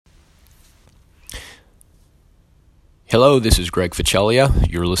Hello, this is Greg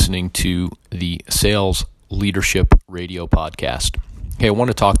Ficellia. You're listening to the Sales Leadership Radio Podcast. Hey, I want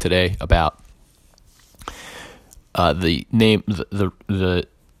to talk today about the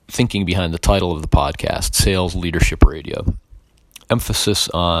thinking behind the title of the podcast, Sales Leadership Radio. Emphasis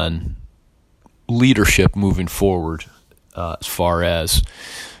on leadership moving forward as far as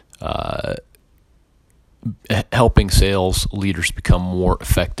helping sales leaders become more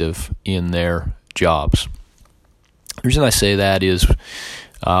effective in their jobs. The reason I say that is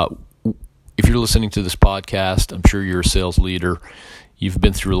if you're listening to this podcast, I'm sure you're a sales leader. You've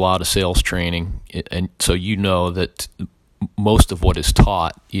been through a lot of sales training, and so you know that most of what is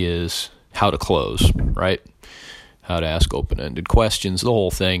taught is how to close, right? How to ask open-ended questions, the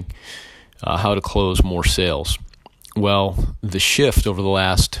whole thing, how to close more sales. Well, the shift over the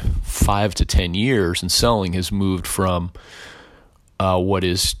last 5 to 10 years in selling has moved from what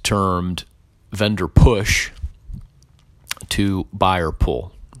is termed vendor push to buyer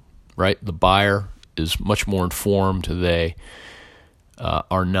pull, right? The buyer is much more informed. They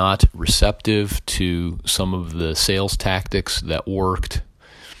are not receptive to some of the sales tactics that worked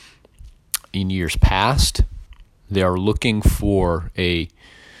in years past. They are looking for a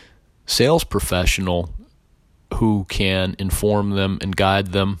sales professional who can inform them and guide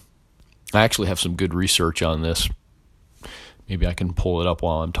them. I actually have some good research on this. Maybe I can pull it up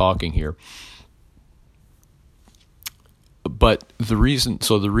while I'm talking here. But the reason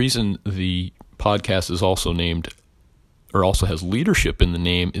the podcast is also named, or also has leadership in the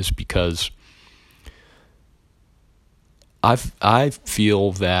name, is because I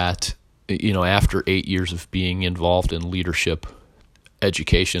feel that, after 8 years of being involved in leadership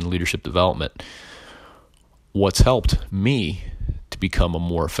education, leadership development, what's helped me to become a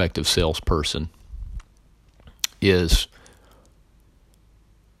more effective salesperson is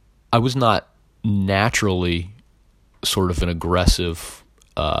I was not naturally sort of an aggressive,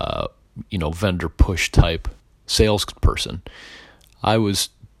 vendor push type salesperson. I was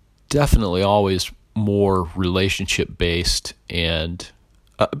definitely always more relationship based, and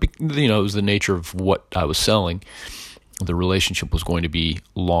it was the nature of what I was selling. The relationship was going to be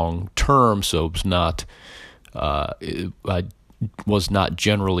long term, so it was not. I was not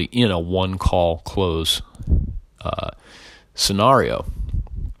generally in a one call close scenario.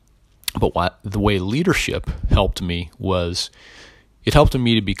 But the way leadership helped me was it helped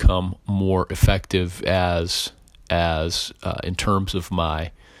me to become more effective as in terms of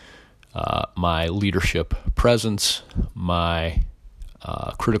my leadership presence, my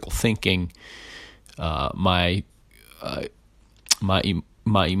critical thinking, my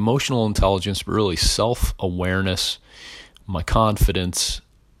emotional intelligence, but really self-awareness, my confidence.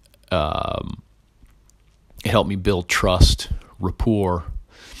 It helped me build trust, rapport.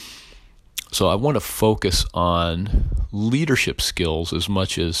 So I want to focus on leadership skills as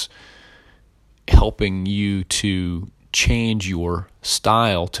much as helping you to change your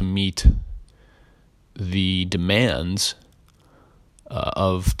style to meet the demands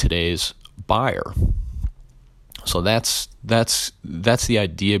of today's buyer. So that's the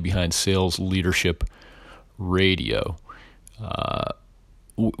idea behind Sales Leadership Radio.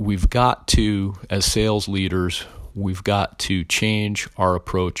 We've got to, as sales leaders, we've got to change our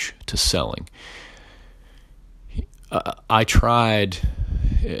approach to selling. I tried,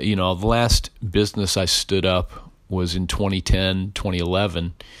 the last business I stood up was in 2010,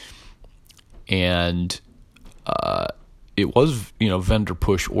 2011, and it was, vendor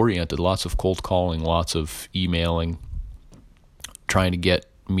push oriented, lots of cold calling, lots of emailing, trying to get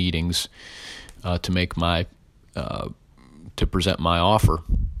meetings to make to present my offer.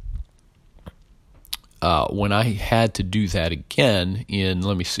 When I had to do that again in,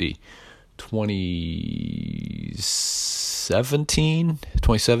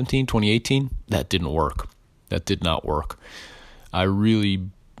 2018, that didn't work. That did not work. I really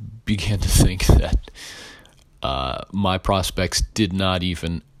began to think that my prospects did not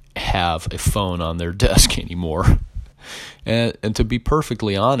even have a phone on their desk anymore. And to be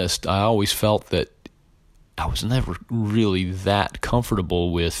perfectly honest, I always felt that I was never really that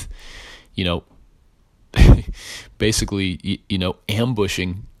comfortable with, basically,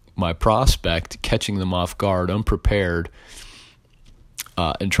 ambushing my prospect, catching them off guard, unprepared,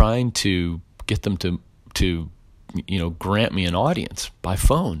 and trying to get them to grant me an audience by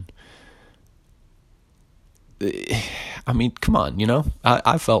phone. I mean, come on,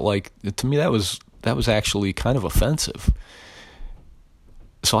 I felt like, to me, that was actually kind of offensive.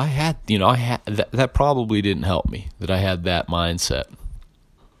 So I had that probably didn't help me, that I had that mindset.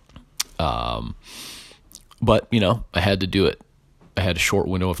 But, I had to do it. I had a short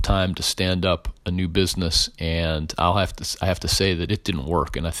window of time to stand up a new business, and I have to say that it didn't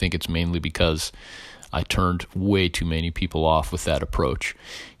work, and I think it's mainly because I turned way too many people off with that approach.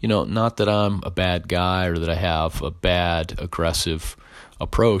 Not that I'm a bad guy or that I have a bad aggressive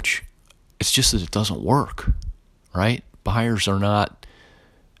approach. It's just that it doesn't work, right? Buyers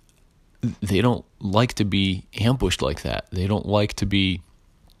they don't like to be ambushed like that. They don't like to be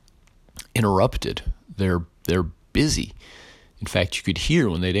interrupted. They're busy. In fact, you could hear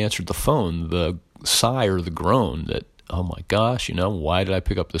when they'd answered the phone the sigh or the groan that, oh my gosh, why did I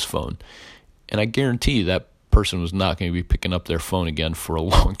pick up this phone? And I guarantee you that person was not going to be picking up their phone again for a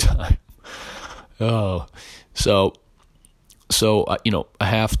long time. So I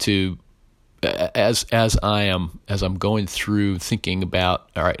have to, as I'm going through thinking about,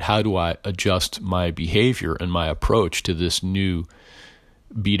 all right, how do I adjust my behavior and my approach to this new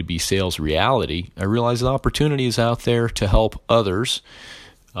B2B sales reality? I realize the opportunity is out there to help others,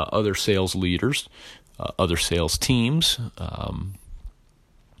 other sales leaders, other sales teams,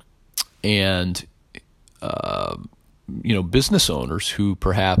 and business owners who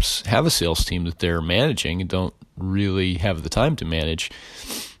perhaps have a sales team that they're managing and don't really have the time to manage.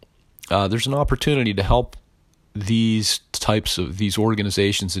 There's an opportunity to help these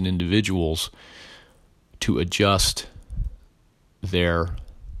organizations and individuals to adjust their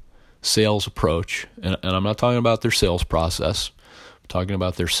sales approach, and I'm not talking about their sales process. I'm talking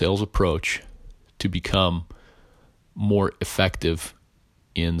about their sales approach to become more effective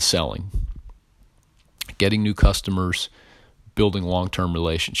in selling, getting new customers, building long-term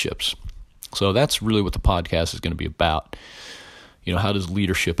relationships. So that's really what the podcast is going to be about. How does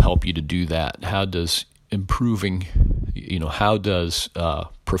leadership help you to do that? How does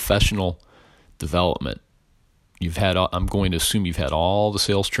professional development, I'm going to assume you've had all the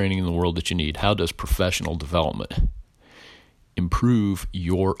sales training in the world that you need. How does professional development improve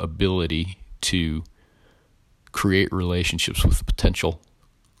your ability to create relationships with potential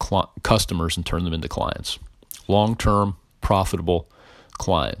customers and turn them into clients? Long-term, profitable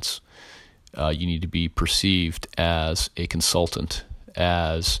clients. You need to be perceived as a consultant,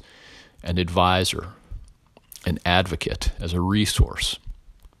 as an advisor, an advocate, as a resource,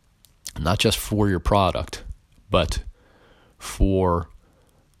 not just for your product, but for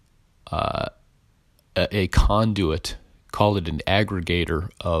a conduit, call it an aggregator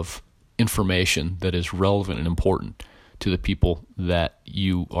of information that is relevant and important to the people that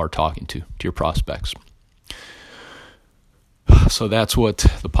you are talking to your prospects. So that's what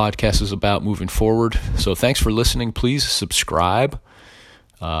the podcast is about moving forward. So thanks for listening. Please subscribe.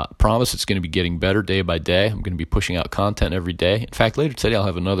 I promise it's going to be getting better day by day. I'm going to be pushing out content every day. In fact, later today I'll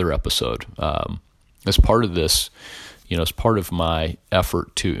have another episode. As part of this, as part of my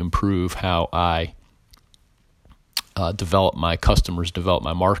effort to improve how I develop my customers, develop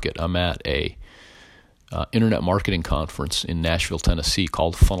my market, I'm at a internet marketing conference in Nashville, Tennessee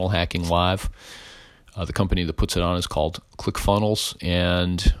called Funnel Hacking Live. The company that puts it on is called ClickFunnels,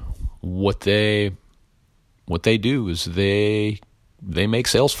 and what they do is they make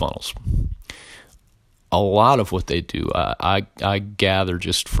sales funnels. A lot of what they do, I gather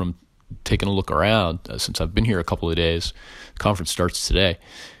just from taking a look around since I've been here a couple of days. The conference starts today.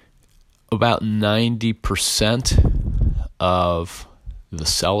 About 90% of the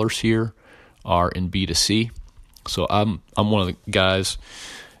sellers here are in B2C. So I'm one of the guys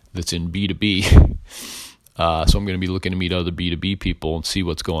that's in B2B. So I'm going to be looking to meet other B2B people and see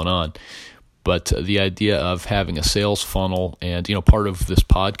what's going on. But the idea of having a sales funnel and, part of this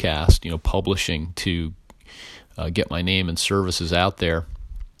podcast, publishing to get my name and services out there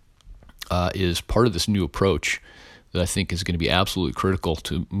is part of this new approach that I think is going to be absolutely critical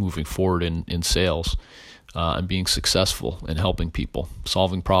to moving forward in sales and being successful and helping people,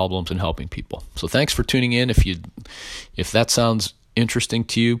 solving problems and helping people. So thanks for tuning in. If that sounds interesting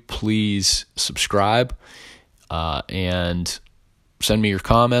to you, please subscribe and send me your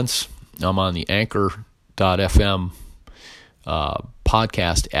comments. I'm on the Anchor.fm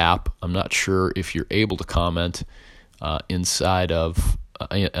podcast app. I'm not sure if you're able to comment inside of,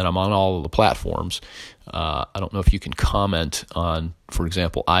 and I'm on all of the platforms. I don't know if you can comment on, for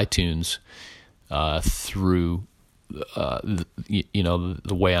example, iTunes through the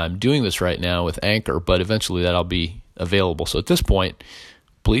way I'm doing this right now with Anchor, but eventually that'll be available. So at this point,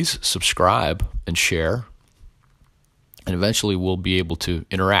 please subscribe and share, and eventually we'll be able to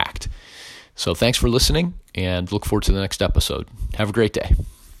interact. So thanks for listening, and look forward to the next episode. Have a great day.